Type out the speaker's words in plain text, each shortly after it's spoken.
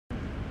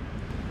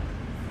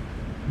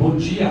Bom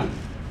dia,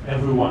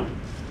 everyone.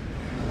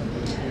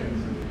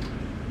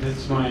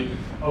 That's my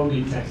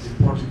only text in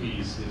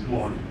Portuguese this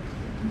morning.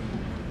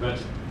 But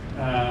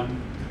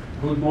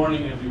good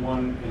morning,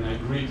 everyone, and I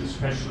greet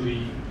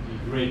especially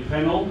the great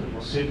panel that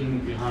was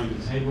sitting behind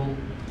the table.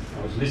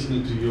 I was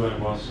listening to you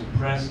and was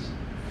impressed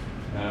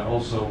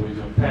also with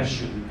your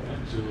passion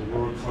to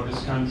work for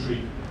this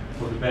country,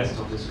 for the best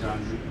of this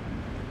country.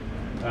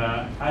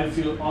 I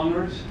feel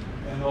honored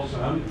and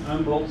also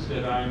humbled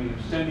that I'm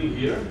standing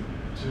here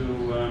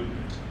to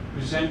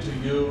present to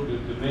you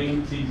the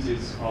main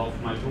thesis of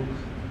my book,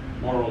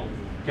 Moral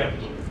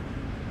Capital.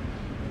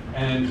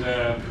 And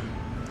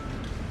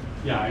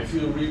yeah, I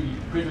feel really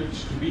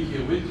privileged to be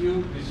here with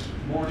you this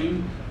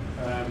morning.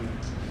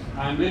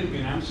 I'm living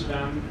in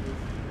Amsterdam.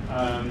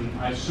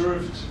 I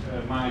served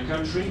my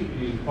country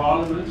in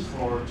Parliament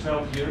for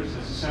 12 years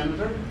as a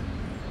senator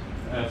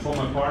for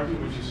my party,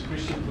 which is a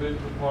Christian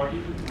political party,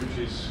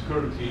 which is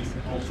currently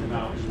also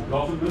now in the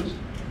government.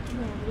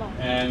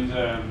 And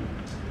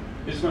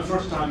it's my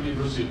first time in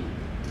Brazil.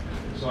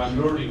 So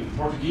I'm learning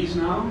Portuguese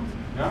now,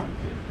 yeah?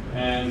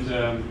 And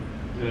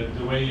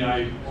the way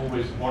I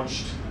always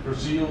watched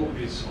Brazil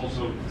is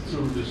also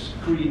through the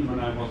screen when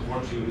I was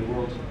watching the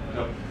World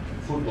Cup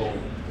football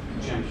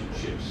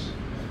championships.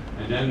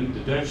 And then the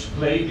Dutch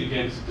played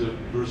against the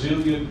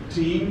Brazilian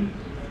team.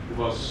 It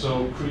was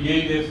so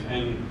creative,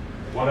 and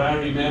what I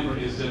remember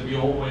is that we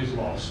always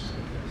lost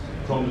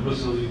from the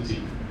Brazilian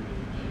team.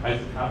 But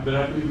I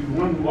believe we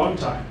won one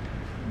time,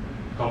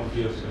 a couple of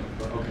years ago.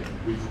 But okay,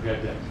 we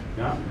forget that.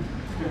 Yeah.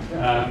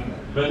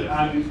 But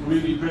I'm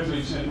really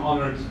privileged and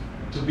honored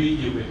to be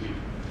here with you.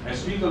 I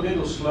speak a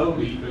little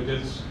slowly, but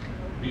that's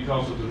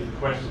because of the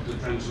request of the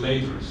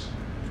translators.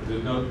 They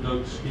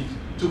don't speak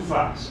too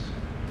fast.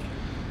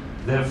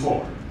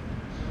 Therefore,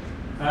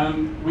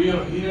 we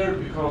are here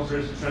because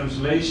there's a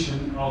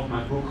translation of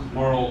my book,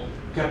 Moral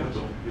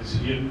Capital. It's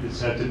here,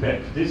 it's at the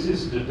back. This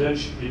is the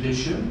Dutch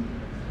edition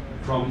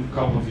from a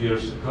couple of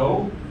years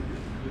ago.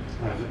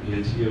 I have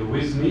it here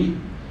with me.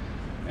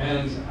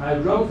 And I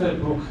wrote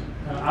that book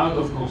out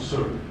of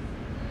concern.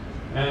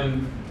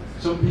 And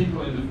some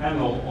people in the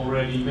panel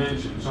already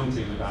mentioned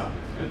something about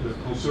it, the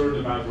concern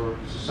about our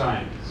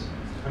societies.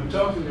 I'm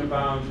talking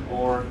about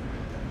our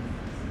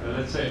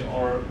let's say,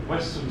 our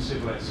Western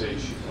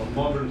civilization, or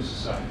modern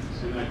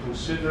societies. And I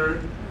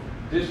consider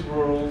this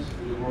world,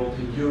 the world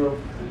in Europe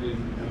and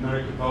in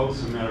America,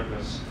 both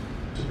Americas,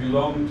 to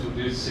belong to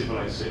this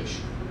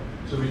civilization.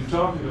 So we're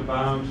talking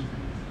about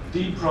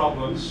deep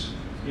problems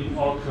in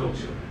our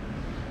culture.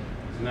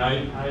 And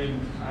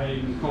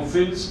I'm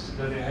convinced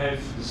that they have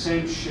the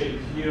same shape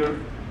here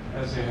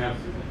as they have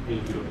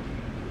in Europe.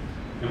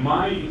 And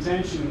my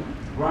intention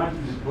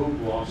writing this book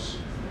was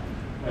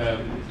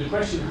the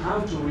question how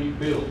to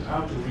rebuild,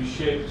 how to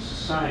reshape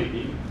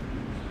society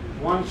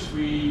once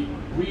we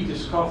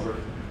rediscover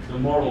the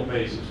moral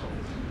basis of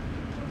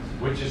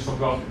it, which is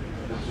forgotten.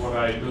 That's what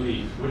I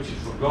believe, which is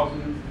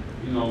forgotten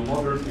in our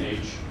modern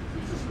age.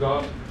 We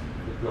forgot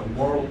that we are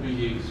moral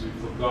beings, we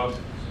forgot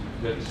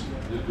that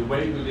the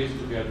way we live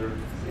together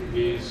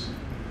is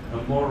a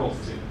moral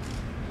thing.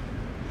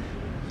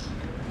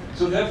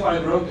 So therefore I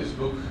wrote this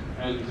book,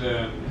 and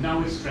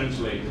now it's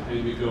translated,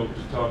 and we're going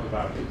to talk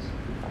about it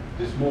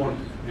this morning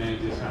and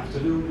this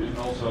afternoon and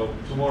also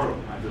tomorrow,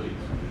 I believe.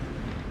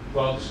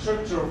 Well, the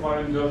structure of what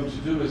I'm going to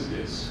do is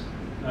this.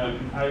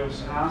 I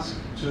was asked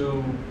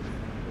to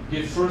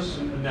give first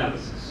an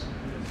analysis.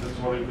 That's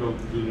what I'm going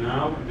to do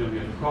now, and then we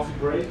have a coffee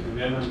break, and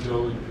then I'm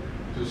going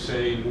to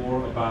say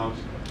more about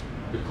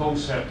the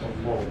concept of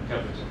moral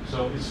capital.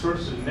 So it's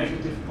first the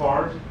negative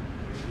part,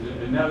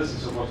 the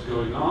analysis of what's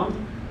going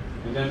on,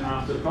 and then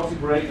after the coffee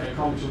break I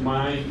come to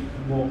my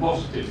more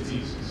positive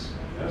thesis.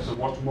 So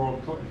what's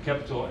moral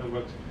capital and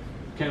what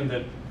can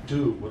that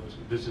do? What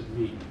does it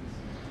mean?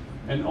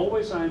 And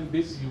always I'm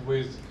busy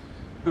with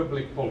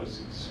public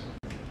policies.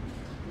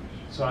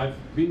 So I've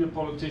been a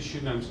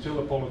politician, I'm still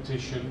a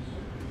politician,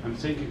 I'm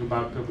thinking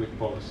about public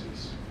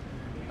policies.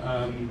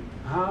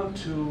 How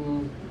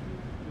to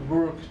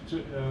work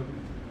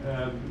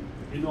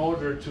in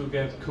order to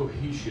get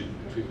cohesion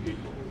between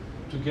people,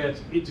 to get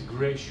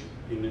integration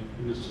in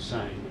a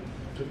society,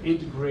 to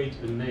integrate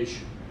a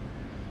nation.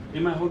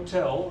 In my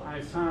hotel,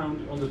 I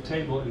found on the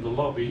table in the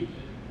lobby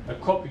a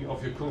copy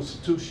of your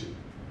constitution.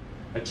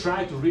 I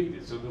tried to read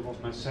it, so that was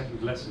my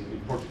second lesson in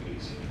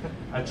Portuguese.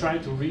 I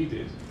tried to read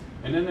it,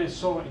 and then I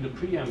saw in the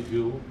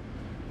preamble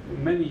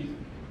many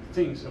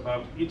things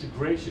about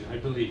integration. I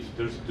believe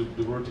there's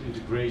the word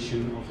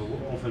integration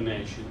of a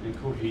nation and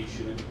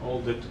cohesion and all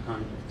that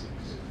kind of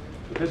things.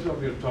 So that's what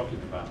we are talking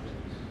about.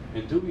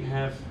 And do we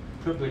have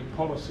public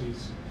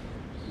policies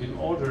in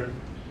order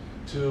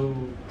to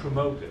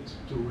promote it,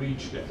 to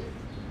reach that?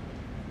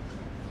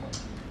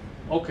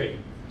 Okay,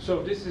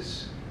 so this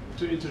is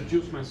to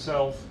introduce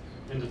myself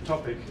and the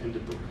topic in the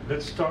book.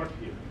 Let's start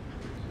here.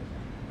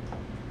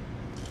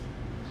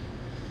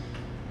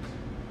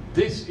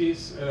 This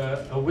is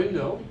a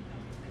window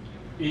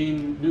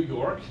in New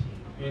York,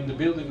 in the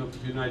building of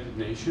the United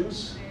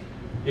Nations.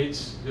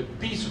 It's the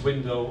peace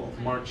window of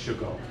Marc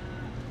Chagall.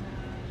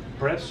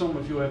 Perhaps some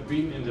of you have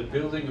been in the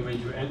building, and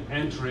when you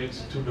enter it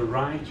to the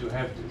right, you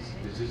have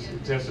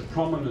there's a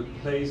prominent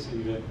place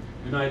in the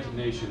United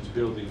Nations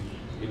building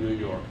in New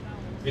York.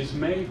 It's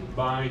made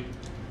by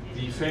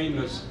the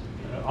famous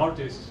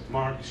artist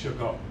Marc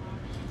Chagall.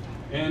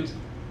 And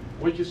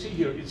what you see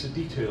here, it's a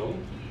detail.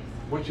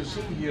 What you see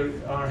here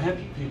are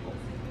happy people,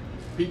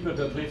 people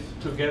that live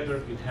together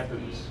in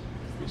happiness.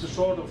 It's a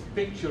sort of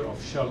picture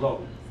of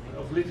shalom,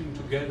 of living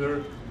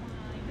together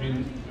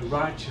in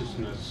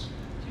righteousness,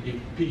 in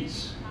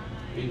peace,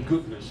 in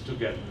goodness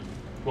together.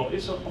 Well,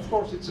 of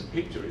course it's a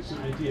picture, it's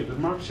an idea, but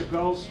Marc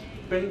Chagall's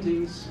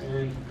paintings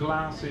and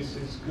glasses,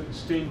 his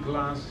stained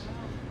glass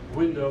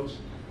windows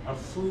are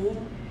full,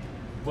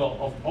 well,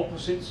 of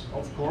opposites,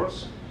 of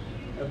course,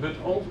 but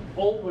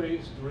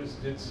always there is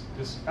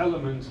this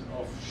element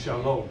of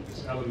shalom,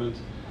 this element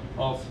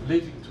of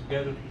living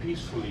together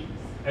peacefully,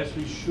 as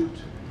we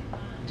should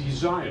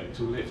desire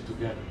to live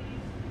together.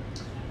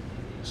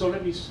 So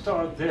let me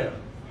start there.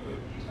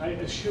 I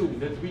assume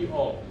that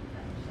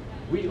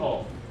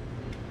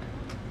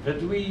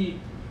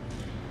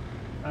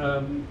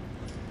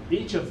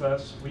each of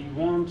us, we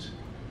want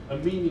a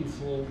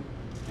meaningful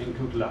and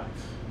good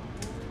life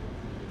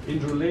in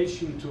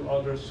relation to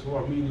others who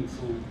are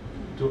meaningful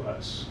to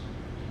us.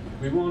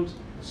 We want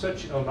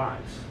such a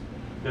life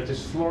that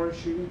is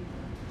flourishing.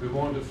 We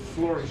want a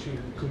flourishing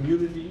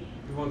community.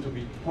 We want to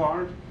be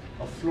part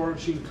of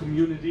flourishing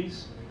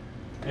communities,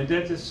 and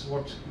that is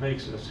what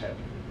makes us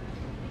happy.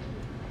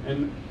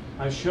 And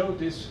I showed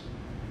this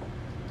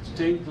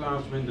stained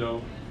glass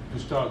window to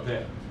start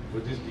there,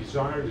 with this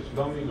desire, this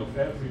longing of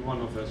every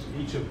one of us,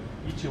 each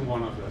and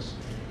one of us,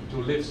 to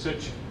live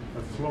such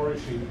a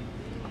flourishing,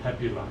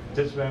 happy life.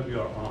 That's where we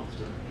are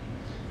after.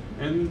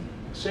 And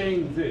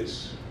saying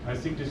this, I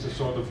think this is a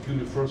sort of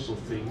universal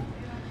thing.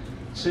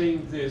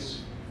 Saying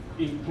this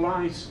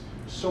implies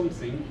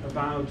something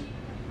about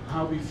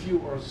how we view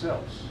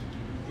ourselves.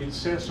 It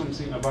says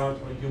something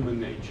about our human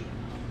nature.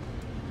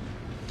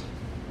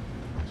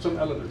 Some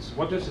elements.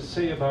 What does it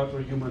say about our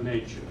human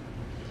nature?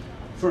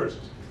 First,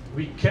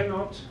 we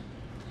cannot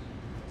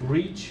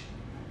reach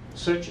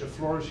such a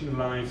flourishing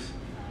life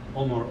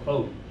on our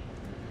own.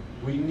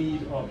 We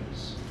need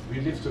others. We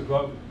live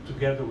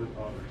together with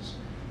others.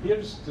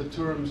 Here's the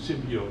term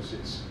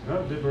symbiosis.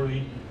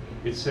 Literally,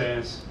 it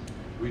says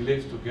we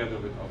live together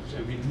with others,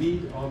 and we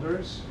need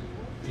others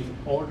in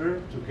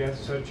order to get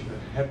such a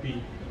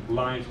happy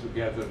life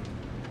together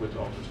with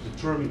others. The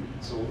term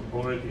is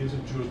already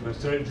introduced by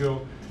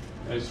Sergio.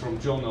 Is from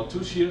John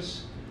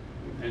Althusius,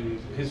 and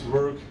his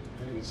work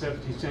in the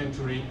 17th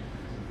century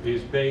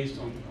is based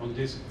on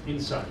this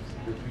insight,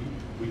 that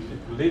we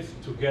live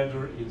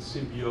together in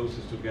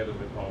symbiosis together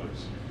with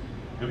others.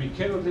 And we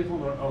cannot live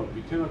on our own.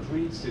 We cannot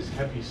reach this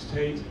happy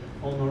state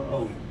on our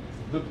own.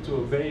 Look to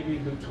a baby,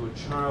 look to a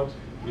child.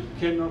 It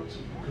cannot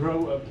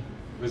grow up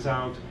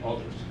without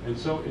others. And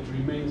so it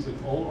remains in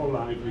all our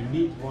life. We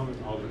need one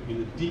another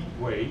in a deep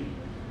way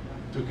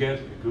to get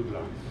a good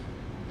life.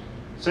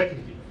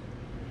 Secondly,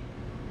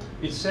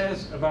 it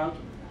says about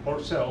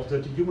ourselves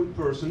that the human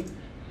person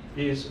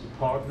is a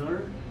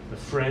partner, a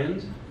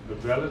friend, a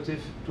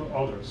relative to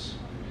others.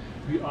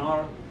 We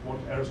are, what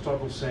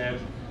Aristotle said,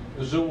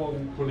 a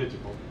zoon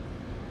political.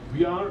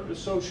 We are a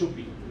social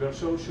being. We are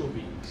social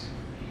beings.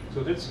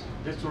 So that's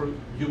our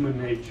human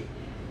nature.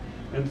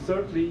 And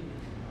thirdly,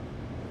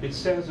 it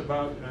says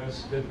about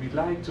us that we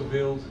like to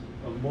build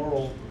a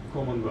moral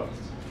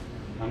commonwealth.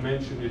 I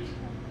mentioned it,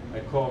 I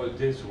call it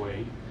this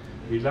way.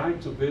 We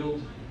like to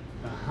build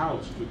a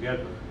house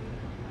together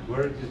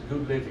where it is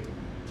good living,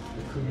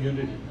 a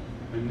community,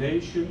 a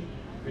nation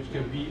which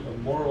can be a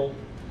moral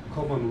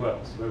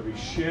commonwealth, where we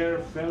share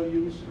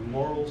values and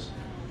morals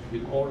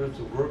in order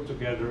to work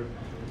together,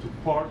 to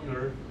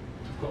partner,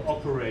 to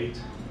cooperate,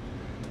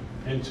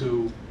 and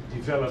to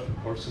develop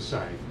our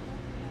society.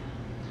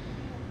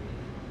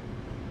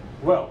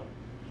 Well,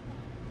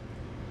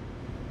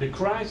 the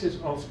crisis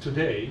of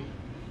today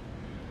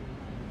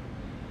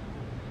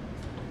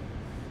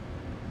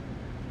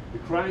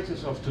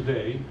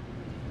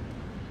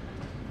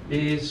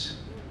is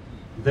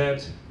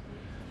that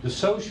the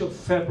social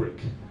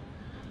fabric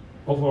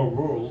of our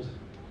world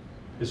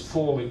is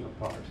falling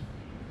apart.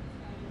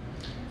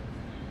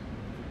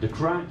 The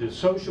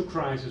social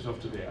crisis of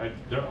today,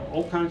 there are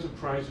all kinds of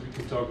crises we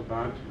can talk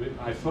about.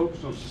 I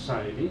focused on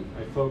society,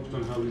 I focused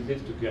on how we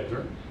live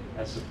together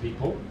as a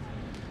people,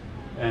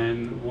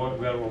 and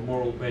where our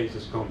moral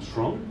basis comes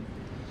from.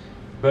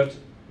 But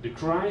the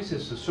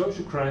crisis, the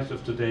social crisis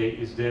of today,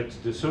 is that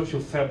the social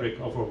fabric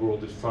of our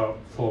world is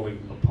falling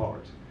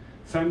apart.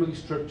 Family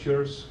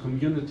structures,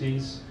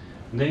 communities,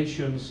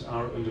 nations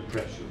are under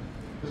pressure.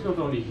 It's not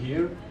only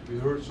here, we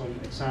heard some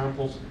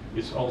examples,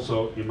 it's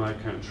also in my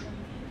country.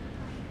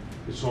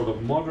 It's sort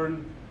of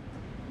modern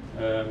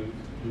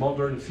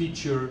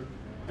feature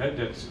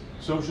that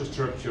social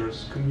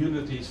structures,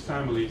 communities,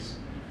 families,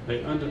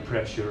 they're under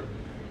pressure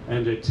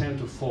and they tend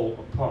to fall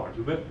apart.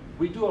 But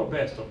we do our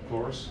best, of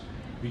course.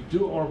 We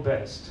do our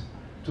best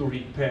to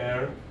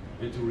repair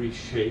and to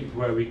reshape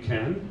where we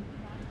can.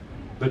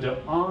 But there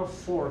are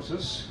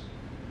forces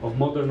of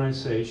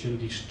modernization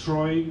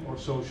destroying our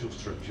social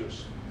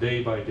structures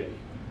day by day.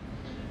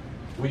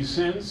 We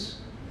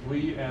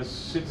as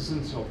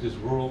citizens of this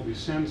world, we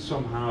sense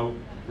somehow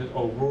that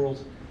our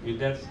world in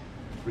that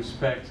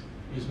respect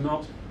is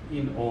not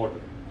in order.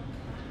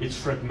 It's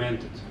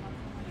fragmented.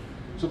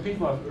 So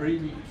people are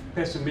really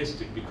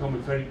pessimistic,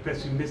 becoming very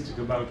pessimistic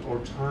about our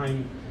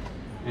time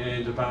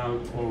and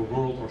about our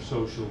world, our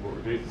social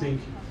world. They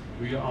think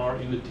we are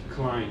in a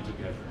decline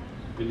together.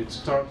 And it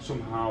starts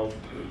somehow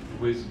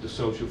with the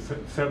social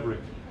fabric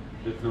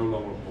that no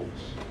longer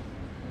holds.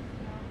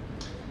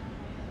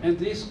 And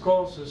this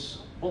causes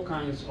all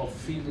kinds of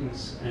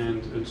feelings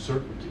and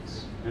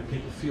uncertainties. And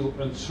people feel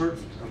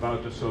uncertain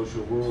about the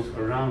social world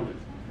around it.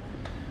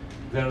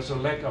 There's a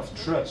lack of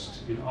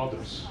trust in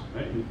others.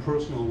 In a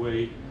personal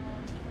way,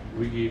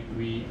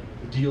 we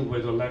deal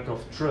with a lack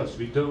of trust.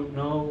 We don't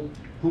know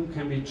whom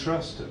can be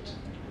trusted,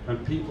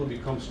 and people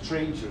become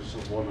strangers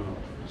of one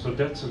another. So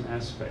that's an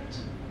aspect.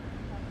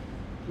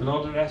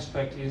 Another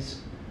aspect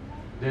is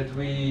that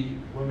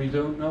when we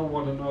don't know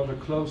one another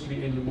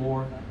closely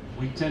anymore,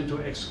 we tend to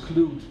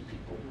exclude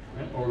people.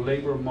 Our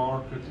labor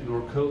market in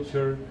our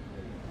culture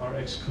are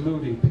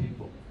excluding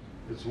people.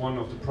 It's one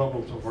of the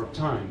problems of our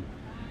time.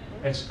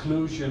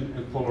 Exclusion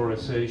and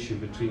polarization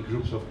between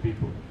groups of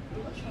people.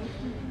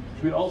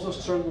 We also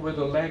struggle with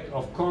a lack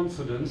of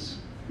confidence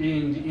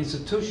in the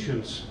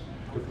institutions,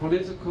 the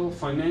political,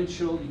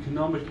 financial,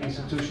 economic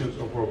institutions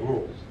of our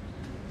world.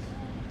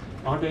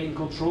 Are they in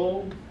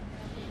control?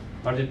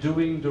 Are they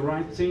doing the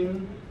right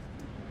thing?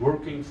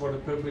 Working for the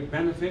public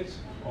benefit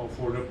or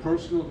for their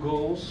personal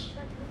goals?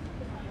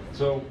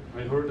 So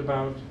I heard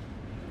about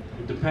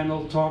the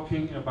panel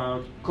talking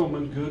about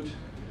common good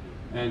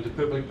and the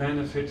public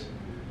benefit.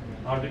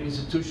 Are the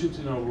institutions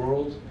in our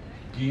world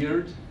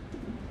geared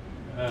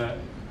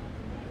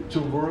to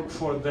work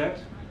for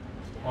that?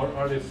 Or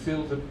are they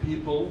filled with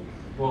people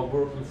who are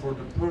working for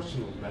the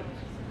personal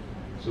benefit?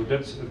 So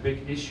that's a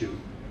big issue.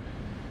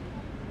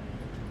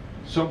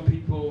 Some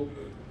people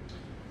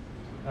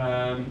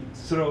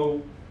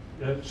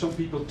some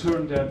people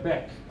turn their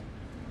back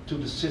to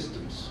the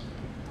systems.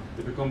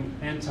 They become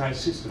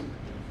anti-system.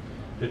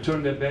 They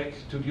turn their back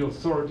to the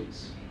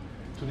authorities,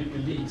 to the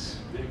elites.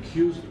 They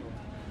accuse them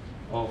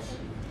of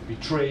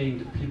betraying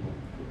the people.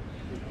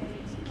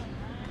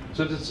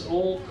 So that's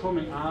all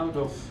coming out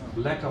of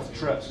lack of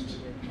trust,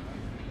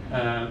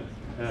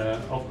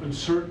 of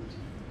uncertainty,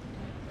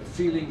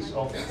 feelings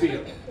of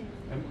fear.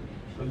 And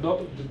a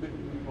lot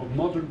of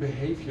modern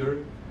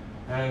behavior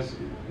has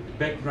a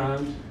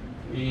background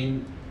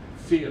in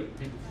fear.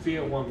 People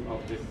fear one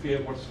another, they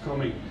fear what's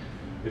coming,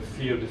 they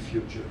fear the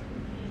future.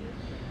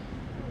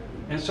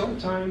 And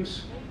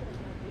sometimes,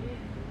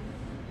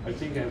 I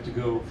think I have to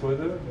go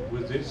further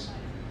with this,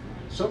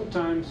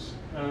 sometimes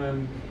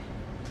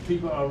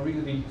people are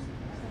really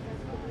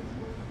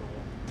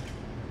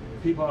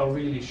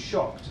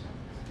shocked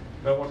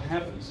by what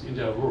happens in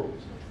their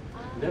world.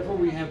 Therefore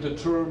we have the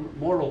term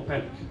moral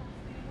panic.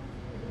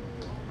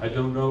 I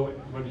don't know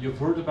whether you've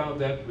heard about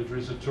that, but there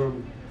is a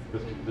term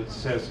that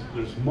says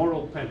there's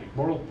moral panic.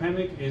 Moral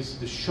panic is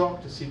the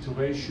shock, the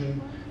situation,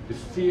 the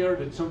fear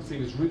that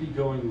something is really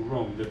going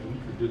wrong, that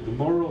the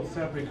moral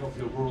fabric of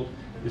your world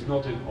is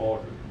not in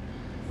order.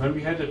 When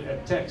we had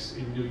attacks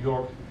in New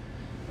York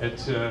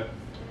at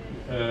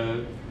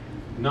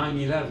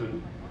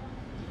 9/11,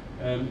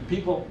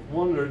 people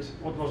wondered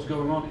what was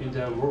going on in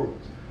their world.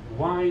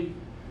 Why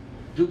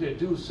do they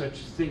do such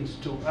things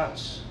to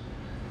us?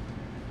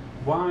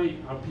 Why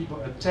are people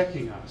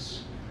attacking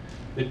us?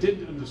 They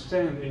didn't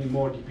understand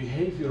anymore the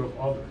behavior of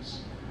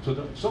others. So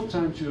that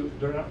sometimes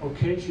there are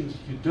occasions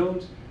you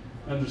don't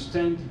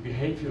understand the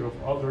behavior of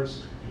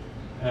others,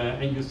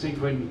 and you think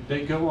when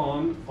they go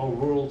on, our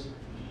world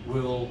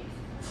will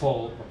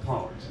fall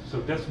apart. So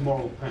that's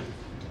moral panic.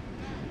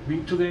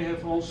 We today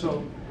have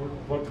also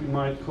what we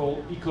might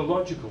call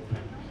ecological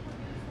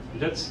panic.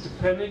 That's the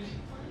panic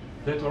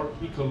that our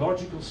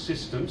ecological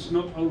systems,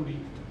 not only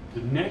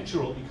the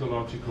natural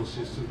ecological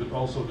systems, but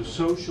also the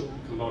social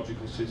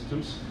ecological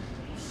systems,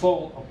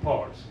 fall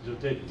apart, that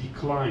they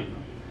decline.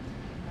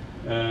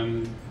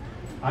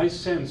 I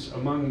sense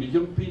among the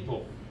young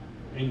people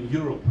in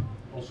Europe,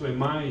 also in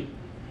my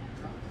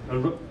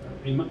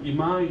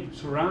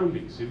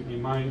surroundings,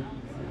 in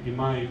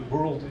my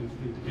world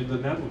in the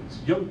Netherlands,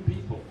 young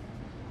people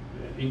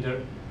in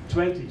their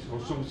 20s or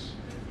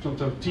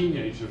sometimes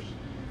teenagers,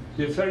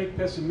 they're very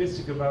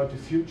pessimistic about the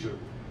future.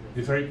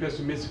 They're very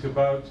pessimistic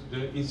about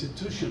the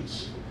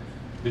institutions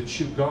that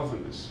should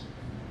govern us.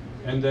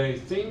 And they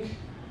think,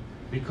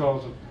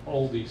 because of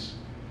all these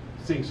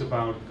things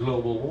about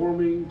global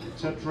warming,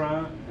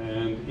 etc.,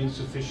 and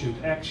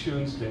insufficient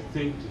actions, they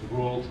think the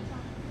world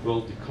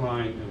will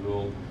decline and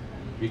will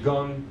be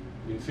gone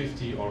in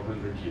 50 or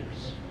 100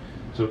 years.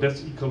 So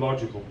that's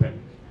ecological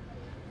panic.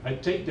 I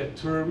take that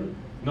term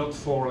not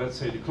for, let's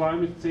say, the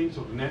climate things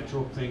or the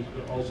natural things,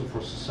 but also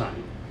for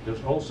society.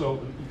 There's also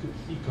an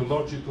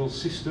ecological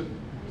system.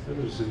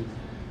 There's a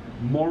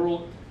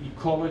moral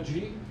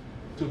ecology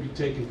to be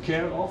taken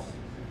care of.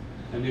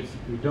 And if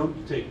we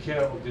don't take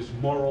care of this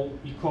moral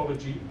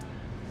ecology,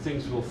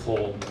 things will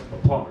fall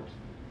apart.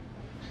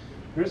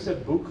 There's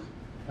that book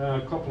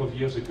a couple of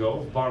years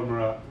ago,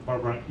 Barbara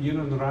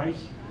Ehrenreich,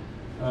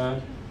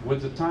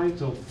 with the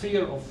title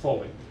Fear of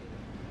Falling.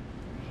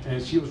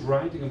 And she was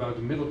writing about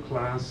the middle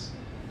class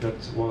that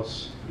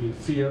was in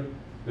fear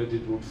that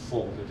it would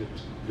fall,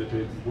 that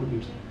it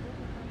wouldn't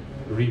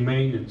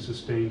remain and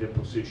sustain their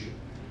position.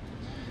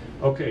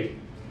 Okay,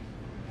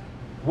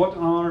 what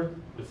are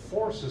the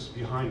forces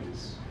behind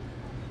this?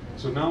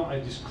 So now I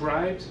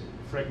described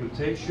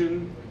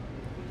fragmentation,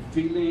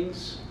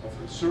 feelings of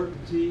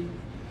uncertainty,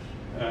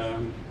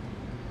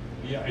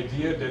 the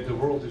idea that the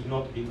world is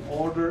not in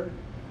order,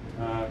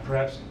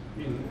 perhaps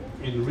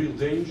in real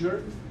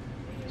danger.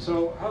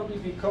 So how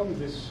did we come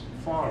this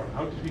far?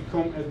 How did we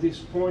come at this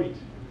point?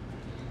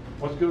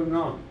 What's going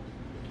on?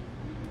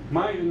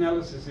 My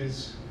analysis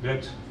is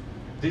that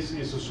this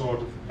is a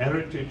sort of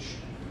heritage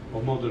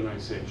of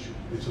modernization.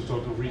 It's a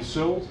sort of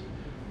result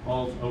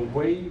of a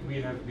way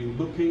we have been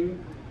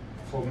looking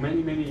for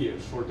many, many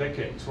years, for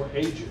decades, for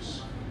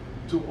ages,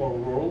 to our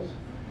world,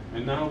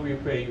 and now we're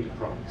paying the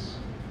price.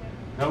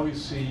 Now we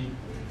see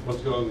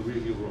what's going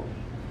really wrong.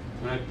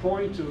 And I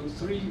point to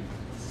three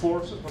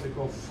forces, what I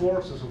call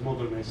forces of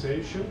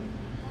modernization,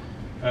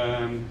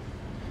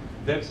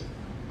 that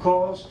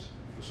caused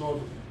a sort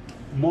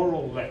of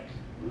moral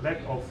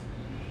lack of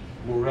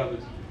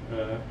morality,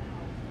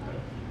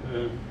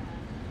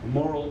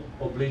 moral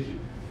oblivion.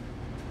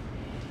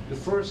 The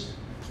first,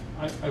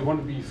 I want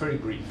to be very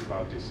brief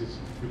about this.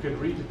 You can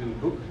read it in the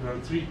book. There are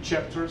 3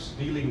 chapters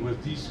dealing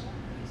with these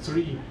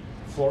 3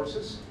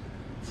 forces.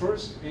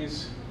 First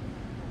is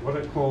what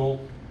I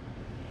call,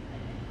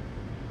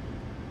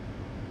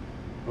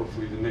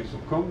 hopefully the next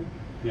will come.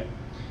 Yeah.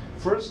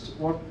 First,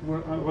 what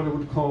I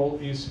would call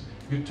is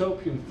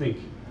utopian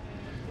thinking.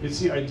 It's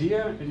the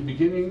idea at the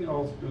beginning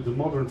of the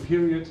modern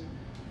period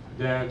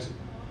that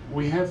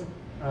we have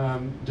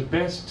the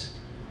best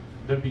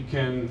that we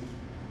can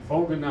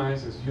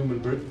organize as human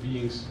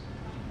beings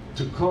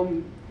to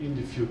come in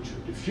the future.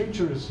 The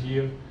future is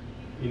here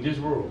in this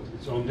world,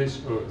 it's on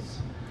this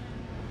earth.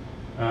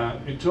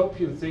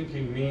 Utopian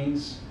thinking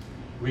means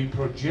we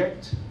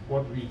project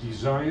what we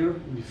desire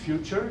in the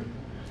future,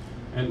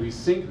 and we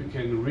think we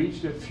can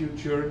reach that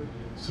future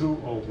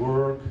through our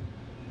work,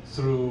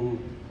 through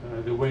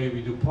the way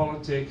we do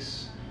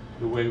politics,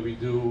 the way we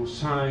do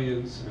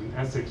science and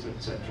ethics,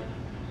 etc.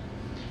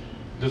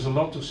 There's a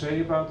lot to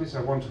say about this.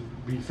 I want to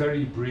be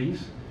very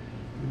brief.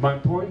 My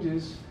point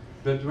is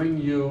that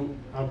when you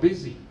are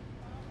busy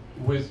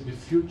with the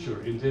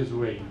future in this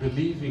way,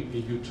 believing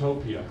in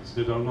utopias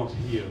that are not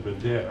here but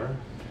there,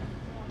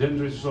 then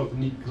there is a sort of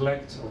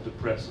neglect of the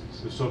present,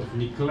 a sort of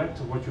neglect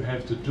of what you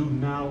have to do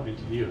now and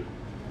here.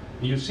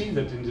 And you see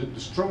that in the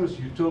strongest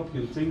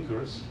utopian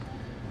thinkers,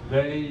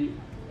 they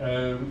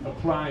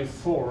apply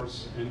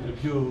force and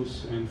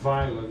abuse and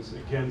violence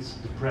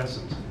against the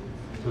present.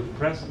 So the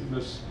present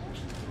must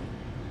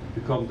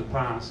become the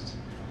past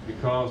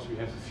because we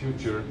have a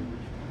future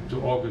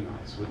to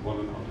organize with one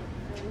another.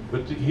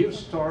 But here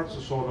starts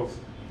a sort of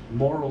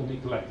moral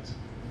neglect.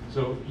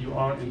 So you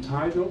are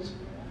entitled,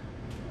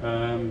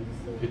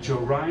 it's your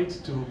right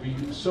to be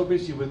so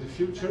busy with the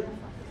future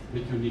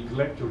that you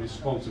neglect your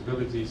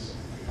responsibilities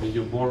and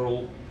your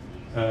moral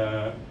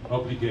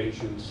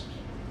obligations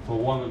for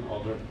one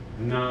another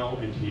now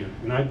and here.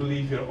 And I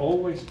believe we are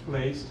always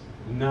placed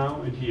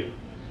now and here.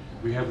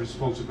 We have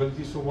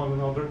responsibilities for one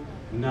another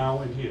now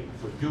and here.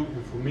 For you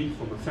and for me,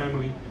 for my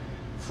family,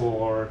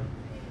 for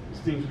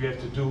things we have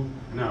to do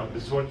now.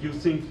 This is what you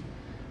think,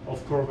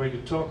 of course, when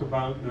you talk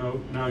about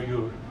now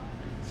you're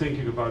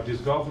thinking about this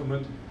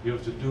government, you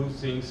have to do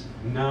things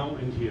now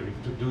and here. You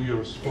have to do your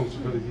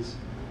responsibilities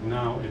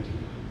now and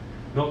here.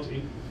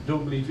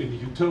 Don't believe in the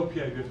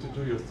utopia, you have to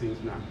do your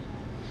things now.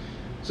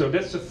 So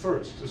that's the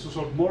first. It's a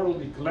sort of moral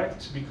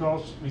neglect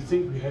because we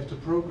think we have to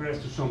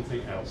progress to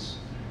something else.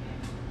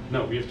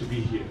 No, we have to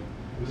be here.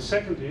 And the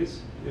second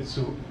is, it's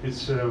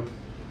a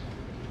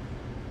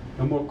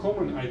more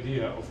common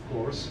idea, of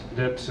course,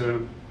 that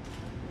through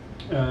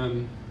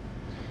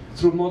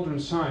modern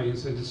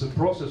science, and it's a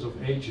process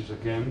of ages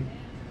again,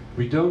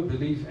 we don't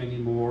believe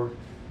anymore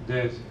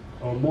that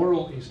our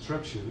moral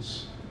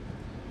instructions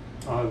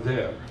are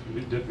there,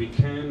 that we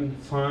can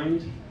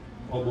find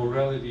our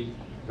morality,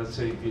 let's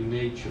say, in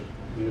nature,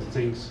 in the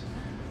things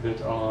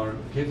that are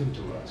given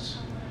to us.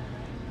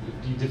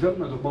 The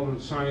development of modern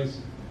science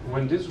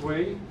went this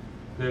way,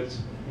 that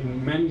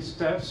in many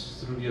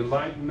steps through the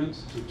Enlightenment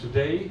to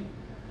today,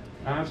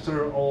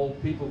 after all,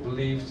 people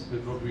believed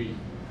that what we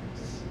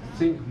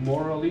think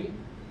morally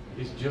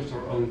is just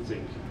our own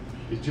thinking,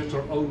 it's just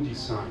our own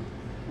design.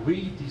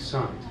 We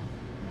decide,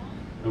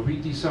 and we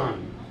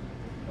design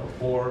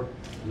our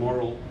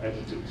moral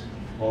attitudes,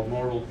 our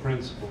moral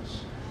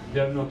principles.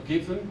 They're not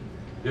given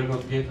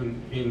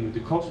in the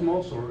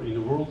cosmos or in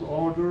the world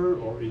order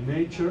or in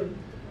nature,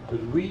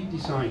 but we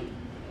design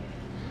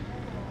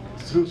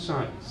through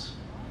science.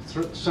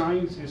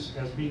 Science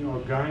has been our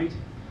guide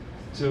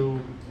to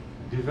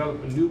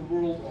develop a new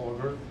world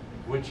order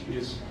which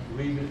is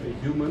really a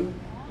human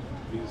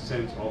in the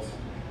sense of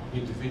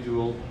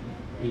individual,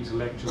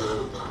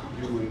 intellectual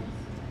human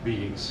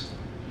beings.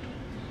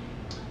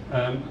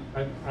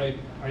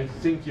 I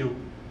think you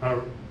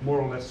are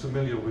more or less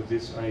familiar with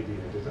this idea,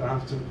 that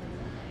after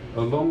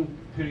a long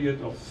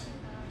period of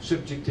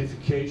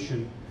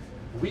subjectification,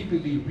 we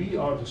believe we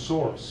are the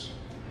source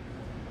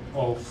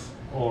of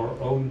our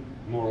own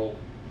moral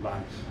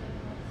life.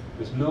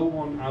 There's no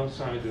one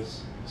outside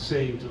us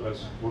saying to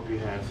us what we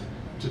have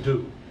to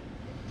do.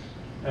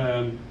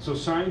 So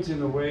science,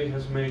 in a way,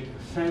 has made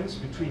a fence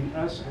between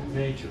us and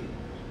nature.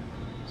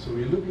 So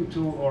we look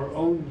into our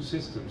own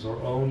systems, our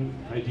own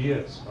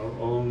ideas, our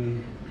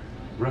own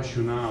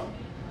rationale.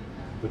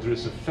 But there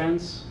is a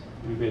fence,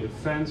 we made a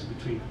fence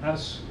between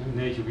us and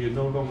nature. We are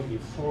no longer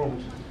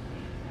informed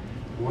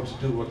what to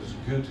do, what is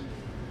good,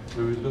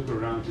 when we look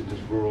around in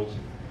this world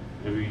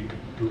and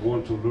we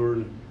want to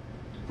learn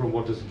from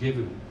what is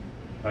given.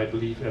 I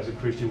believe as a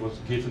Christian what's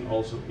given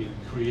also in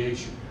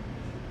creation.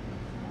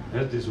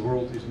 That this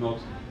world is not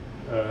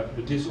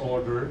a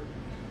disorder,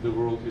 the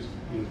world is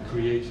in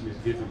creation is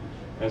given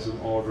as an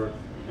order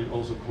and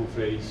also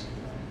conveys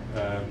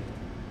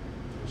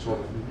sort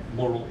of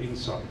moral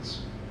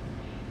insights.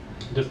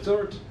 The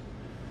third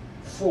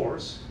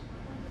force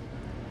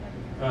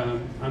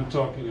I'm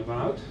talking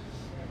about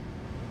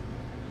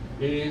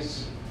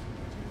is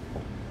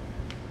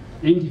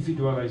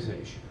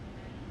individualization.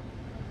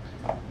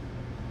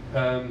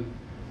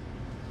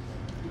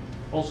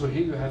 Also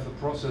here you have a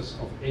process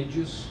of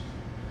ages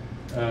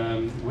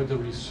with the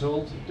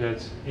result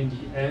that in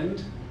the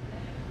end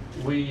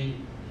we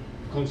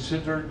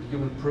consider the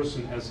human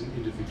person as an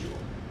individual.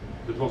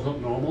 That was not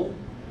normal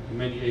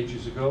many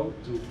ages ago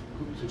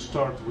to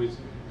start with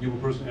human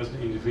person as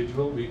an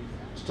individual. We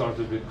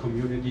started with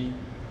community,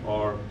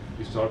 or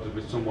we started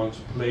with someone's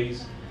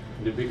place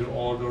in the bigger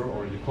order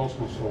or in the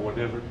cosmos or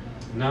whatever.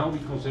 Now we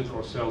consider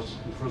ourselves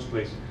in the first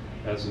place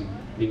as an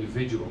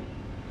individual.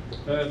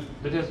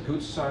 That has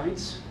good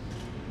sides.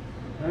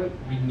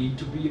 We need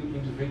to be an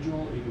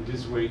individual in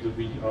this way that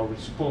we are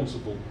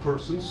responsible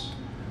persons.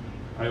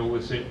 I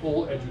always say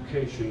all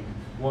education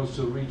wants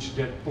to reach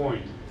that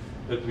point,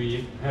 that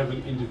we have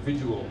an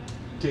individual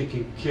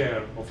taking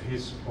care of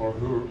his or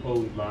her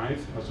own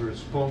life as a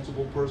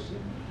responsible person,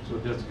 so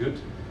that's good.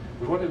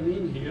 But what I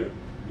mean here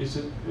is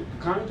a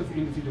kind of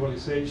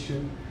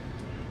individualization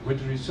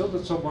with the result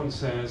that someone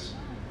says,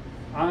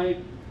 I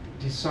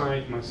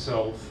decide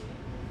myself,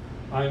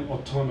 I'm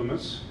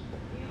autonomous,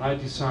 I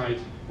decide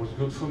what's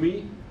good for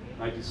me,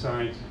 I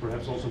decide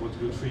perhaps also what's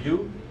good for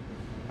you,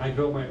 I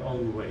go my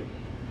own way.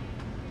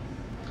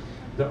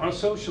 There are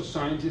social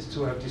scientists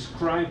who have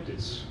described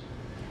this,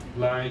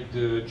 like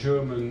the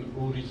German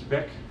Ulrich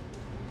Beck,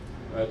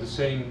 the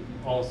same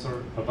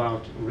author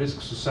about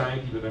risk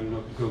society, but I'm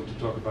not going to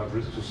talk about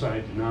risk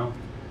society now.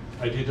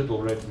 I did it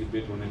already a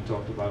bit when I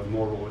talked about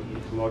moral and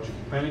ecological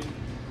panic.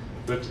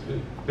 But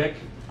Beck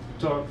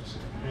talked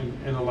and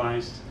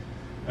analyzed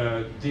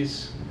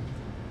this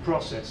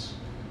process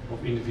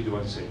of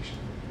individualization.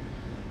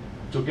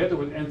 Together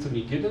with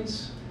Anthony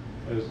Giddens,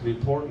 as an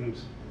important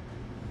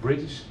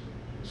British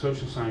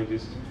social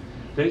scientist,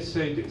 they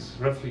say this,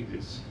 roughly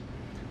this.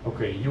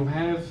 Okay, you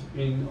have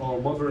in our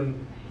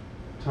modern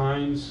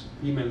times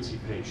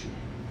emancipation.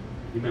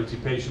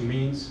 Emancipation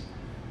means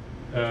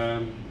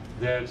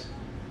that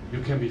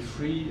you can be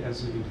free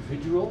as an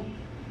individual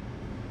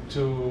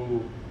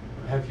to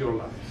have your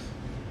life.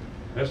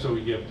 So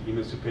you have the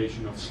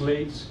emancipation of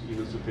slaves,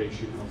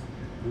 emancipation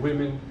of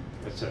women,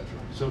 etc.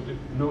 So they're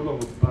no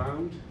longer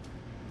bound,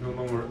 no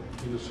longer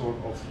in a sort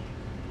of,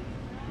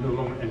 no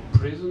longer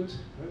imprisoned,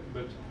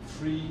 but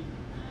free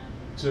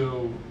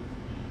to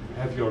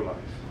have your life.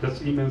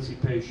 That's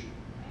emancipation.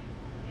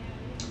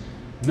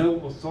 No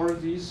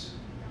authorities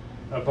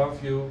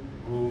above you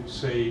who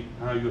say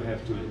how you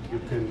have to live. You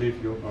can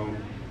live your own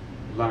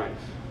life.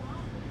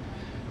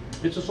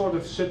 It's a sort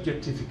of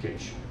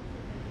subjectification.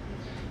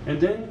 And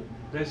then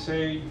they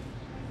say,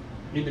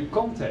 in the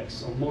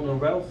context of modern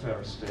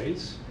welfare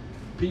states,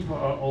 people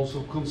are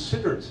also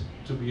considered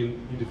to be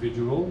an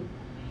individual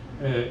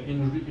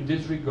in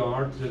this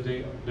regard, that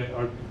they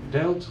are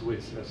dealt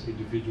with as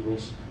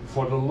individuals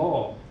for the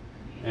law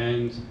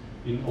and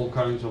in all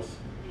kinds of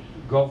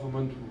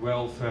government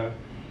welfare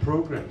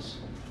programs.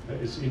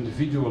 It's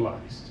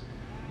individualized.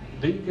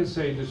 Then you can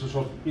say there's a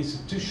sort of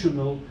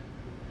institutional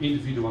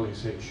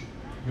individualization.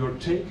 You're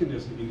taken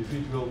as an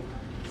individual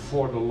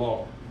for the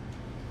law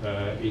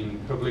in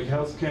public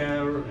health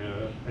care,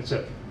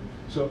 etc.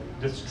 So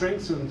that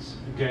strengthens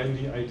again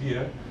the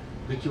idea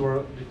that you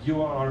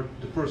are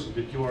the person,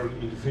 that you are an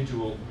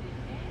individual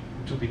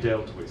to be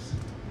dealt with.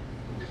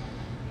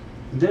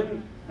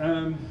 Then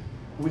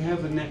we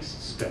have the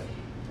next step,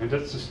 and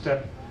that's the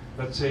step,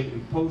 let's say,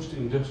 in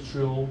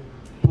post-industrial,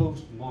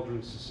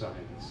 post-modern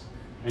societies.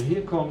 And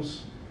here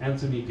comes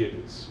Anthony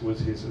Giddens with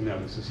his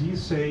analysis.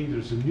 He's saying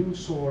there's a new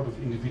sort of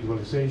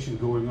individualization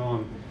going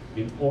on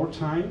in our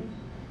time,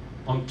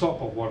 on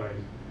top of what I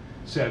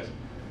said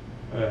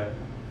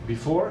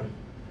before,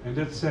 and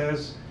that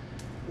says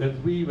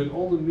that we, with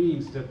all the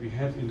means that we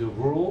have in the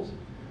world,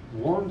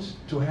 want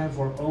to have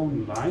our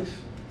own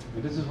life,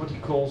 and this is what he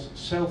calls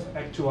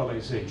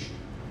self-actualization.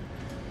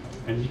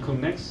 And he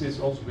connects this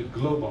also with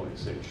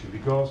globalization,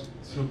 because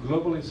through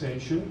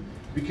globalization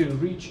we can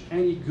reach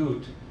any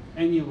good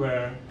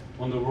anywhere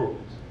on the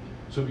world.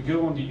 So we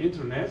go on the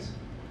internet,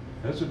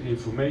 so the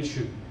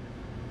information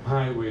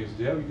highway is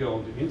there, we go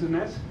on the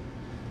internet,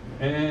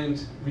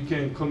 and we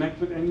can connect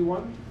with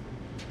anyone,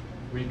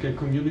 we can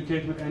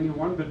communicate with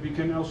anyone, but we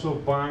can also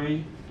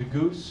buy the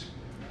goods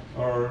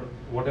or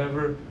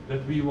whatever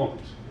that we want.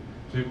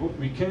 So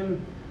we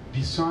can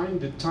design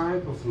the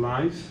type of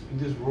life in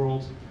this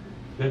world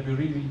that we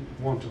really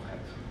want to have.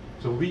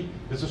 So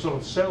there's a sort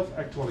of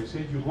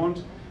self-actualization. You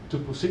want to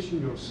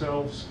position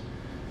yourselves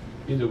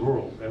in the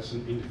world as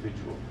an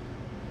individual.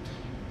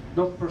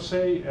 Not per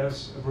se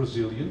as a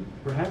Brazilian,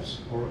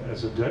 perhaps, or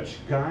as a Dutch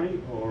guy,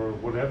 or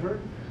whatever,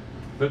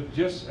 but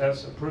just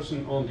as a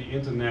person on the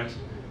internet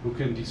who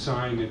can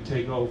design and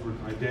take over an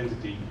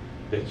identity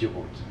that you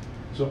want.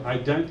 So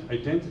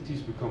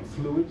identities become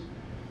fluid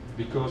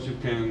because you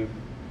can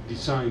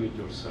design it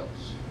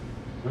yourselves.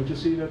 Don't you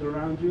see that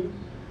around you?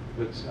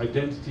 That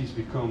identities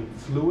become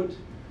fluid.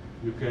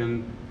 You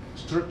can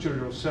structure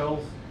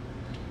yourself,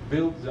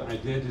 build the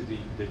identity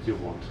that you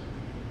want.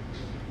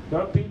 There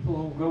are people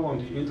who go on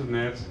the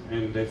internet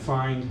and they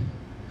find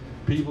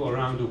people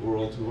around the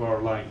world who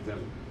are like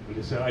them. And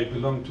they say, I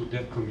belong to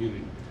that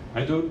community.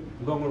 I don't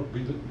longer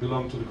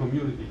belong to the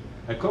community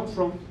I come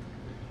from,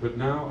 but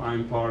now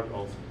I'm part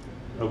of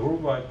a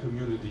worldwide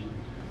community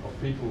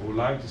of people who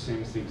like the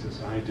same things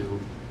as I do,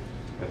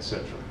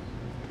 etc.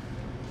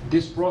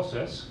 This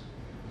process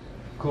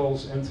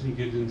calls Anthony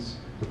Giddens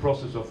the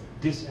process of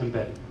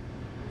disembedding.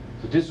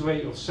 So this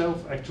way of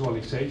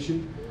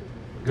self-actualization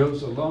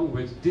goes along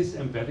with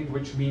disembedding,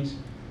 which means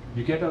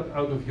you get out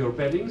of your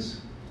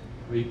beddings,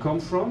 where you come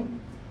from,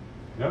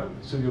 yeah?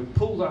 So you're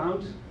pulled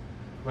out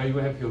where you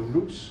have your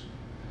roots,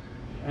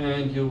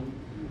 and you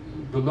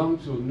belong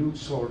to a new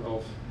sort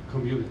of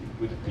community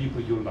with the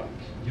people you like,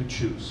 you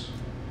choose.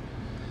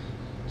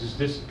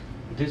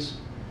 This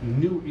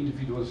new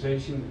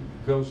individualization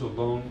goes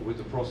along with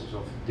the process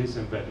of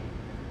disembedding.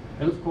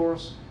 And of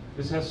course,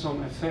 this has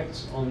some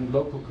effects on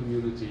local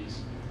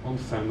communities, on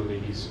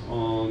families,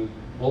 on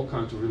all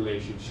kinds of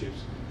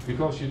relationships,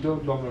 because you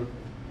don't longer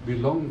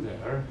belong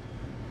there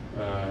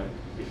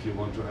if you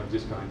want to have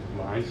this kind of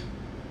life.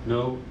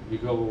 No, you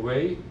go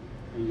away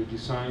and you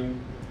design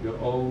your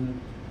own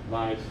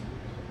life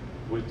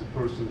with the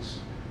persons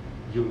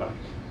you like.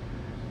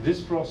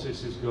 This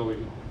process is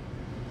going on.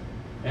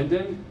 And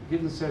then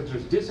Giddens says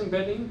there's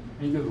disembedding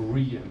and you have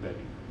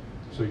re-embedding.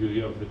 So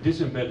you have the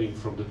disembedding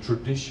from the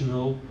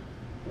traditional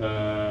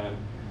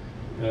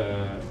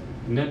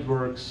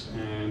networks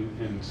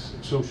and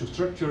social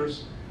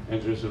structures,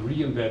 and there's a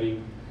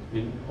re-embedding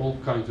in all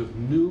kinds of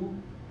new,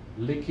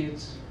 liquid,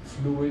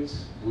 fluid,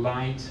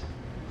 light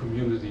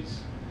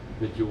communities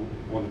that you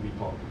want to be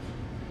part of.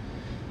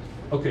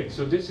 Okay,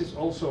 so this is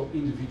also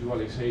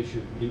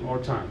individualization in our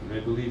time, and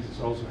I believe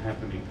it's also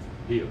happening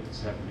here.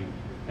 It's happening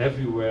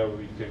everywhere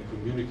we can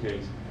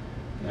communicate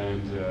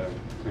and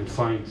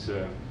find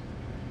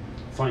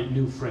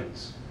new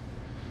friends.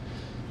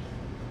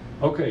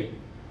 Okay,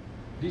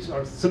 these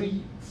are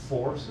three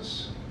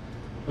forces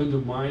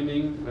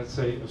undermining, let's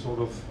say, a sort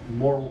of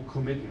moral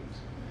commitment.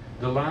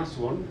 The last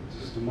one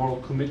is the moral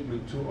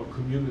commitment to our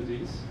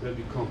communities that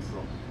we come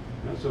from.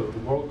 So the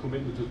moral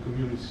commitment to the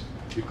communities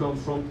we come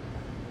from,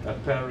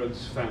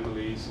 parents,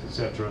 families,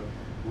 etc.,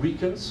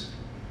 weakens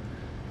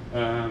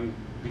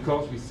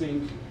because we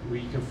think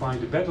we can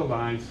find a better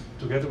life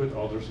together with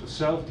others, a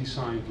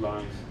self-designed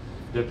life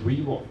that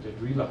we want, that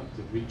we like,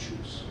 that we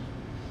choose.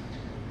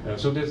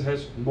 So this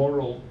has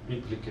moral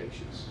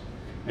implications.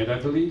 And I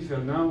believe we're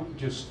now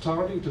just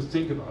starting to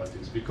think about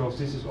this, because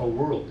this is our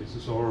world, this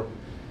is our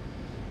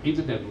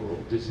internet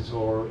world, this is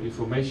our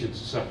information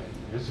society.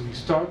 And so we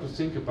start to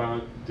think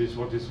about this,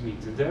 what this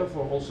means. And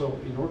therefore also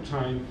in our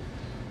time,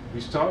 we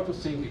start to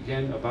think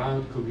again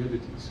about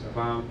communities,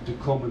 about the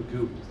common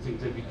good, the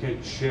things that we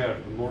can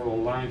share, the moral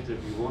life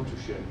that we want to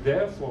share.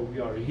 Therefore we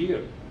are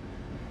here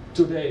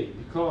today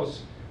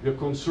because we are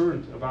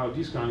concerned about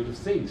these kind of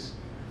things.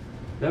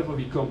 Therefore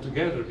we come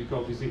together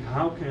because we think,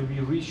 how can we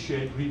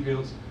reshape,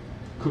 rebuild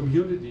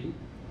community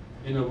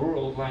in a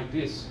world like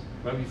this,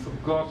 where we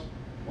forgot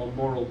our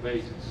moral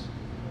basis?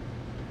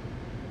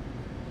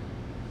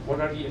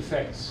 What are the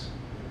effects?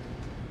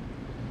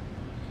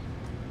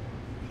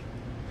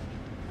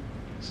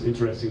 It's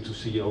interesting to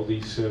see all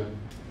these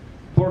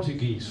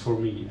Portuguese for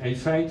me.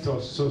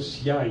 Efeitos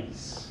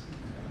sociais.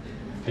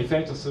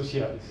 Efeitos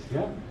sociais,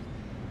 yeah?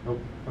 Oh,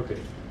 okay,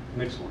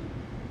 next one.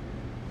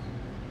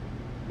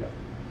 Yeah.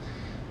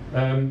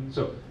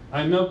 So,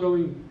 I'm now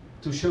going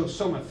to show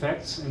some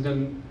effects, and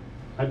then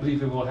I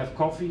believe we will have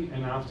coffee,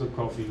 and after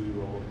coffee we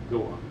will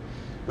go on.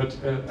 But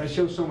I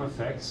show some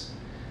effects.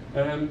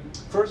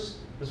 First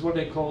is what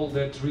they call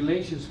that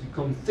relations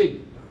become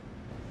thin.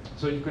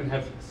 So you can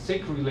have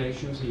thick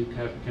relations, and you can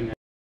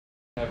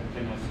have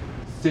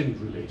thin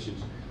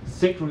relations.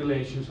 Thick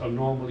relations are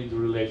normally the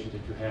relations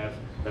that you have,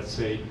 let's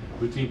say,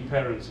 between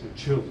parents and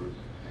children,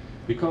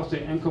 because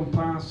they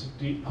encompass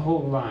the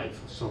whole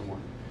life of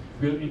someone.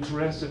 We are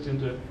interested in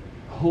the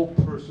whole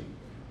person.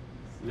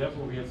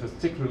 Therefore, we have a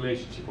thick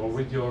relationship, or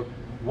with your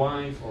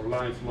wife or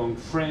lifelong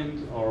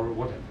friend or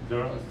whatever.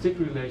 There are thick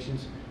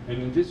relations,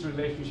 and in this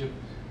relationship,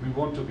 we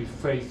want to be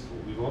faithful.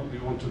 We want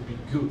to be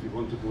good. We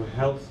want to be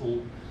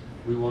helpful.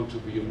 We want to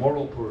be a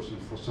moral person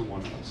for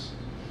someone else.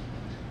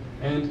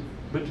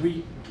 But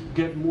we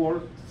get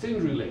more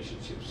thin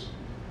relationships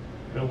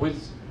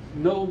with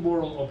no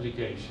moral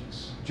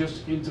obligations,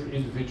 just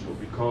inter-individual,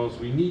 because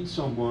we need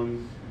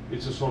someone.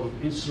 It's a sort of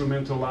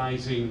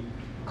instrumentalizing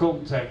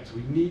contact.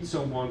 We need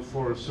someone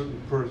for a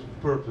certain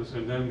purpose,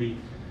 and then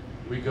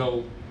we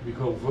go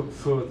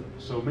further.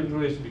 So many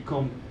relations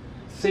become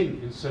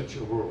thin in such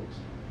a world.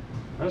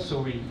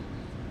 So we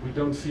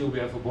don't feel we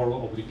have a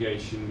moral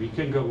obligation. We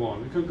can go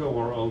on. We can go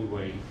our own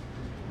way,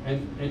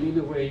 and in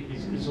a way,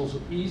 it's also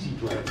easy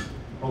to have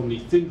only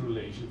thin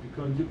relations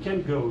because you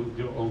can go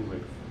your own way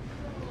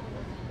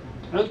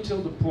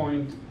until the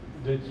point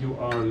that you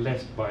are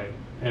left by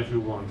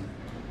everyone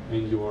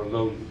and you are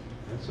lonely.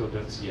 So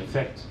that's the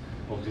effect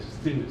of this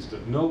thinness,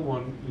 that no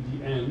one in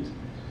the end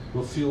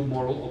will feel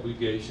moral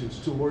obligations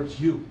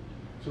towards you.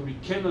 So we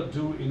cannot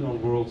do in our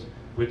world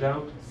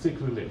without thick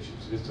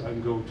relations. This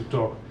I'm going to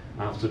talk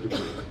after the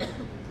break.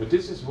 But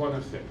this is one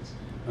effect.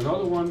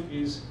 Another one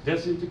is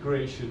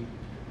disintegration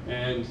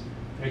and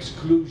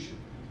exclusion.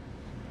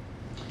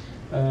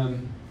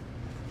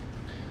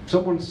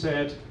 Someone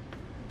said,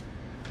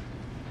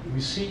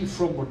 we see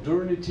from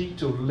modernity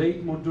to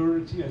late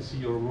modernity, I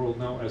see our world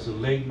now as a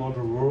late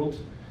modern world,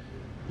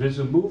 there's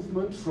a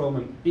movement from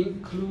an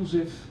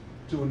inclusive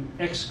to an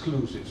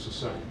exclusive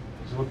society.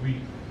 So what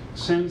we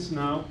sense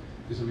now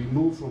is that we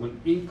move from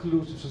an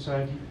inclusive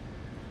society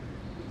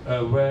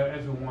where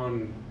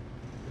everyone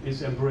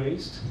is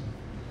embraced,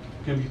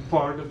 can be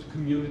part of the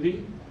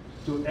community,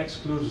 to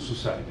exclusive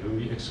society, where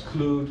we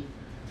exclude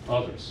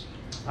others.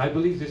 I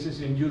believe this is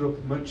in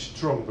Europe much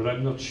stronger, but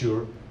I'm not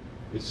sure.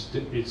 It's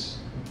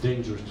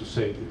dangerous to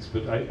say this,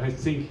 but I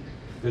think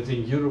that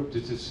in Europe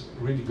this is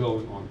really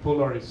going on.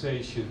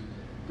 Polarization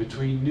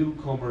between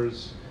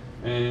newcomers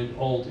and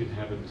old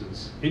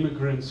inhabitants.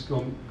 Immigrants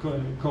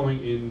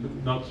coming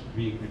in, not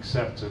being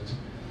accepted.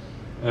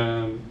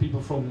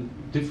 People from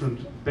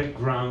different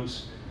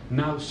backgrounds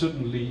now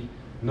suddenly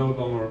no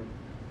longer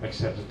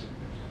accepted.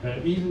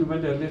 Even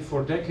when they live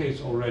for decades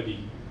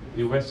already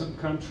in Western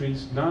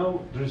countries,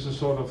 now there is a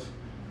sort of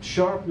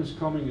sharpness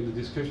coming in the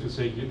discussion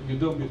saying you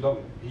don't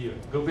belong here,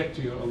 go back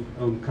to your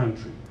own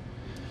country.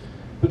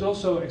 But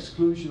also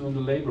exclusion on the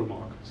labor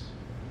market.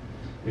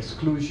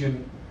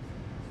 Exclusion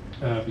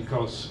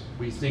because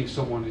we think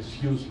someone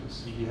is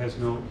useless, he has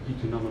no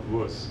economic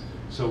worth.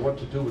 So what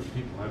to do with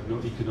people who have no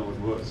economic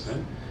worth? Eh?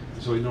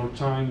 So in our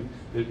time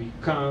that we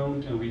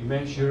count and we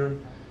measure,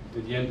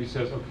 at the end we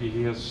say, okay,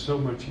 he has so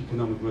much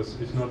economic worth,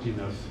 it's not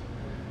enough.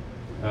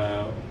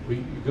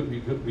 We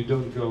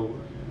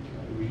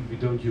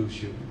don't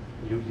use you.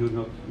 You're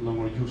not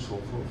longer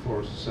useful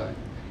for society.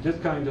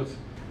 That kind of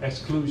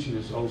exclusion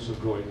is also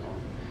going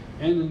on.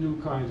 And a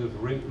new kind of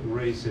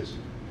racism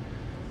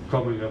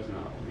coming up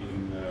now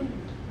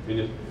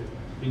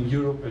in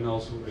Europe and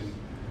also in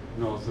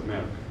North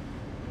America.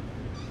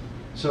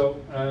 So,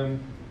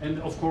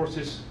 and of course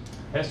this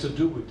has to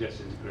do with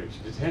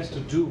disintegration. It has to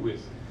do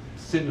with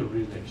thinner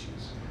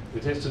relations.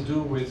 It has to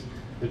do with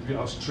that we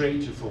are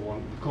strangers for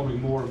one, becoming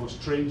more and more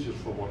strangers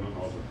for one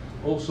another.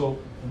 Also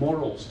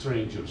moral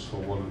strangers for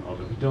one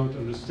another. We don't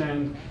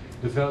understand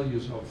the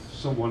values of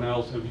someone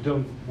else and we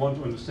don't want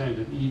to understand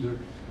it either,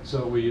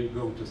 so we are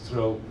going to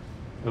throw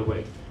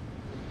away.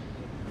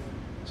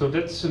 So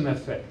that's an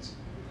effect.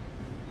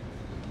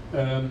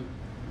 The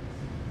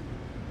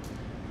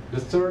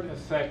third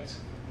effect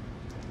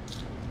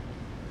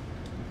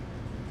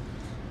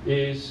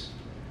is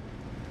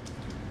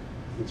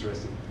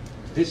interesting.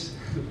 This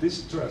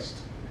distrust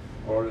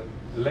or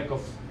lack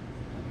of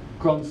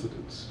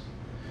confidence.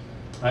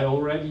 I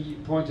already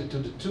pointed to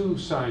the two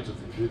sides of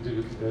it.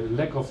 The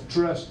lack of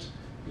trust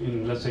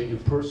in, let's say, in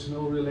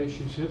personal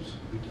relationships.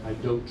 I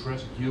don't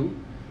trust you.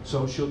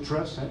 Social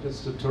trust,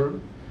 that's the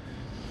term.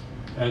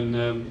 And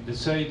they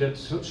say that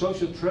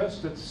social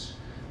trust, that's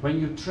when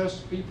you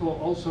trust people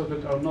also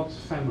that are not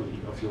family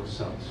of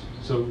yourselves.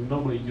 So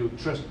normally you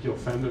trust your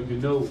family, you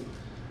know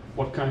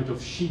what kind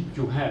of sheep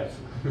you have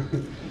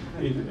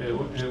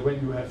when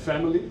you have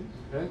family,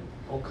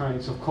 all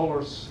kinds of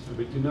colors,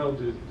 but you know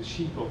the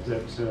sheep of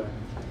that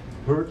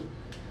herd.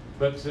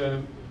 But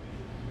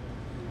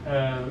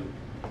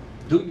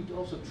do you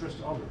also trust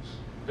others?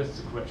 That's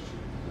the question.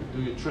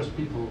 Do you trust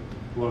people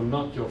who are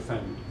not your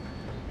family?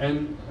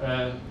 And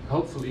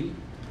hopefully,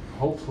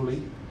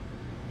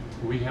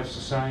 we have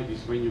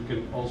societies when you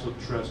can also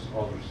trust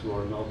others who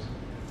are not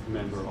a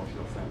member of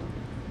your family.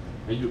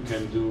 And you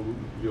can do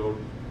your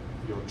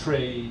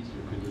trade,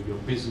 you can do your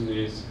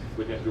business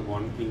with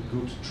everyone in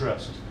good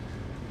trust,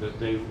 that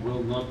they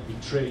will not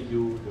betray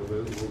you, they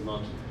will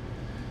not,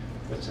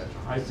 etc.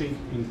 I think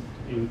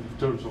in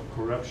terms of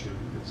corruption,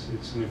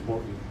 it's an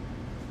important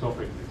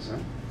topic. This, huh?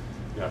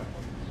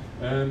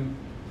 Yeah.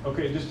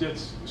 Okay,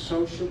 that's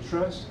social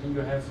trust, and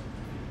you have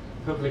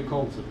public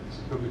confidence.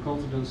 Public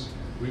confidence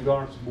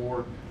regards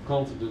more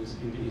confidence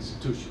in the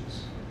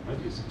institutions. Right?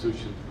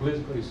 Institutions,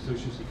 political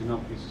institutions,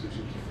 economic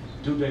institutions,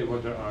 do they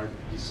what they are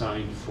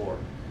designed for?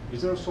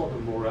 Is there a sort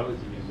of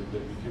morality in it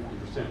that we can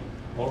understand?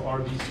 Or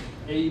are these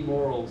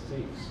amoral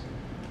things?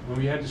 When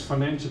we had this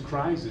financial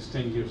crisis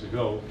 10 years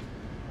ago,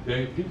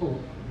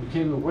 people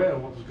became aware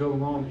of what was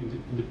going on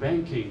in the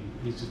banking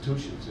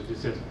institutions. And they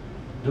said,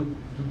 do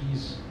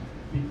these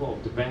people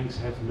of the banks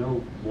have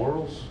no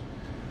morals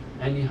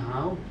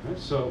anyhow? Right?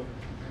 So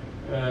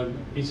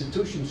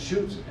institutions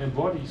should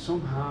embody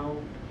somehow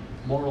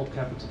moral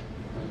capital.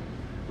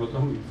 Right?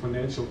 Not only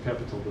financial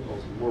capital, but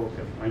also moral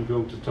capital. I'm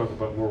going to talk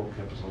about moral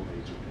capital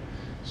later.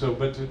 So,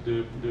 but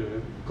the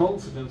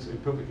confidence in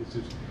public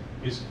institutions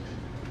is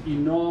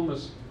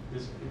enormous,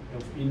 is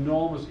of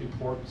enormous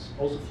importance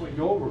also for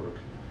your work.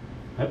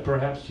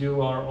 Perhaps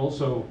you are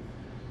also,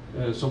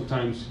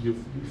 sometimes you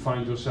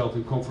find yourself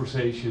in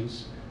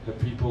conversations that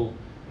people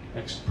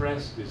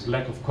express this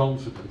lack of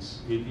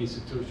confidence in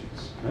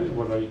institutions.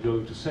 What are you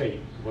going to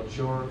say? What's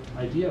your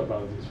idea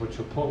about this? What's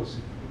your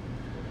policy?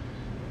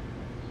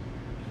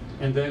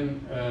 And then,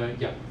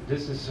 yeah,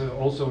 this is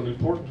also an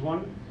important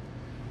one.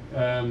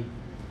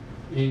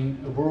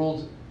 In a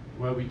world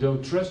where we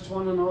don't trust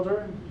one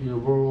another, in a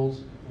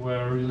world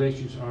where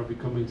relations are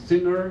becoming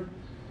thinner,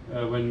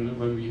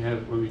 when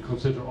we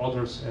consider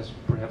others as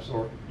perhaps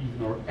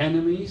even our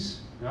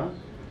enemies, yeah,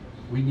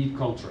 we need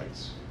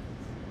contracts.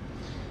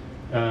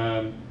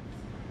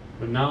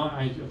 But now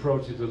I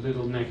approach it a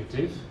little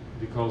negative,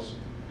 because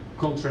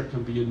contract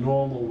can be a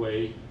normal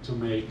way to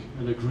make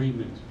an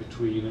agreement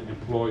between an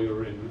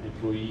employer and an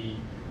employee,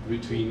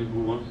 between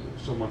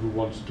someone who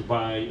wants to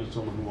buy and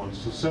someone who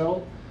wants to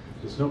sell.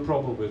 There's no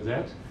problem with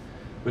that,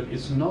 but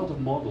it's not a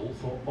model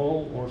for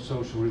all our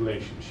social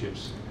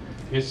relationships.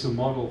 It's a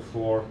model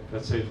for,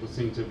 let's say, for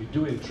things that we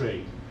do in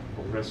trade,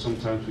 or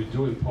sometimes we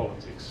do in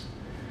politics.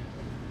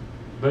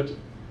 But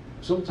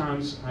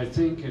sometimes I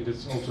think, and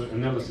it's also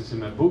analysis in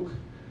my book,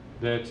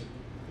 that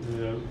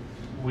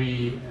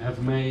we have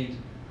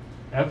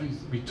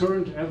we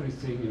turned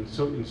everything in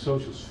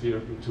social sphere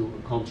into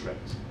a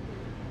contract.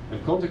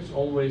 And contract is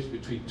always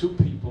between two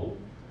people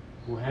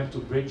who have to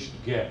bridge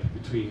the gap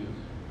between them.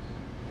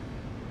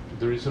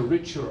 There is a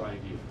richer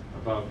idea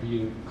about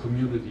being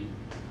community,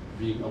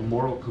 being a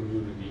moral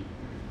community,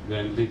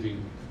 than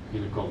living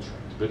in a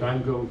contract. But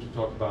I'm going to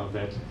talk about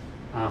that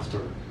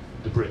after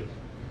the break.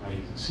 I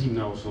see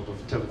now sort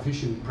of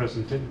television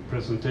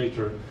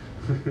presentator.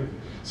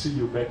 See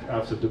you back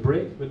after the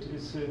break, but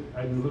it's,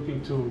 I'm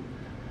looking to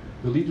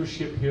the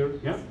leadership here.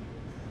 Yeah?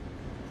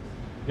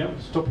 Yeah,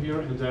 stop here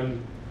and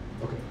then,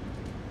 okay.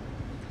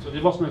 So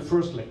this was my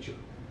first lecture.